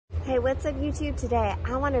Hey, what's up YouTube? Today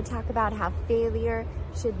I want to talk about how failure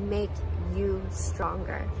should make you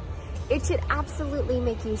stronger. It should absolutely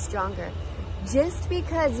make you stronger. Just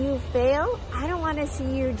because you fail, I don't want to see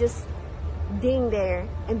you just being there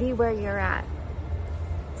and be where you're at.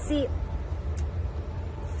 See,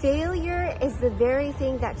 failure is the very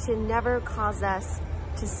thing that should never cause us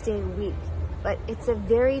to stay weak, but it's a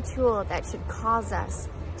very tool that should cause us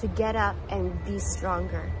to get up and be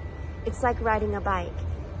stronger. It's like riding a bike.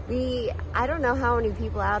 I don't know how many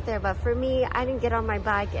people out there, but for me, I didn't get on my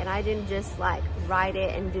bike and I didn't just like ride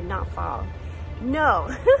it and did not fall.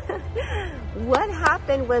 No. What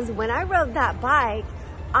happened was when I rode that bike,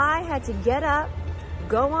 I had to get up,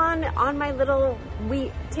 go on my little,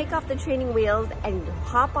 take off the training wheels and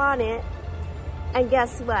hop on it. And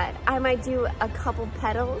guess what? I might do a couple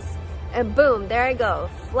pedals and boom, there I go,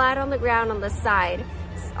 flat on the ground on the side.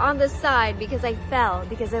 Because I fell,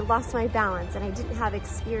 because I lost my balance and I didn't have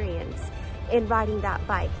experience in riding that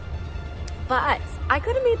bike. But I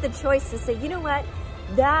could have made the choice to say, you know what,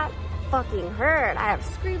 that fucking hurt. I have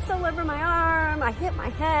scrapes all over my arm, I hit my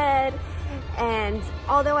head, and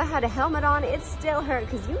although I had a helmet on, it still hurt,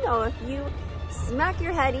 because you know if you smack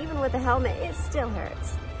your head even with a helmet, it still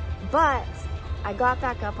hurts. But I got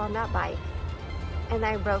back up on that bike and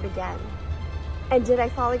I rode again. And did I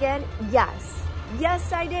fall again? Yes.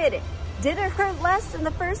 Yes, I did. Did it hurt less than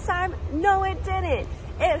the first time? No, it didn't.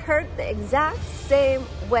 It hurt the exact same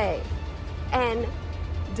way. And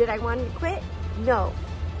did I want to quit? No.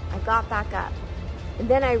 I got back up. And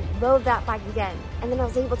then I rode that bike again. And then I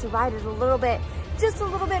was able to ride it a little bit, just a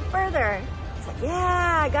little bit further. It's like,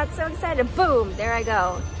 yeah, I got so excited. Boom, there I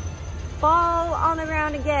go. Fall on the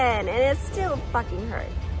ground again. And it still fucking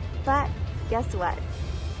hurt. But guess what?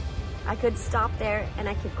 I could stop there and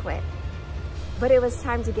I could quit. But it was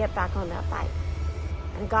time to get back on that bike.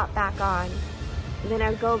 And I got back on. And then I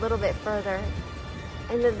would go a little bit further.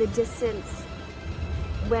 And then the distance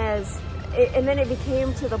and then it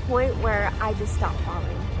became to the point where I just stopped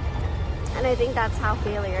falling. And I think that's how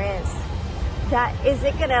failure is. Is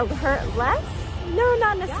it gonna hurt less? No,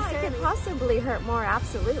 not necessarily. Yeah, it could possibly hurt more,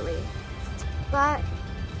 absolutely. But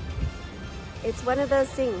it's one of those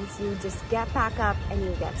things, you just get back up and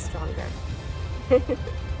you get stronger.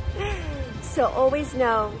 So always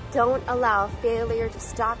know, don't allow failure to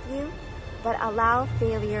stop you, but allow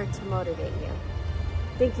failure to motivate you.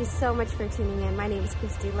 Thank you so much for tuning in. My name is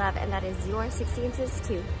Christy Love, and that is your 60 Inches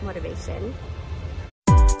to Motivation.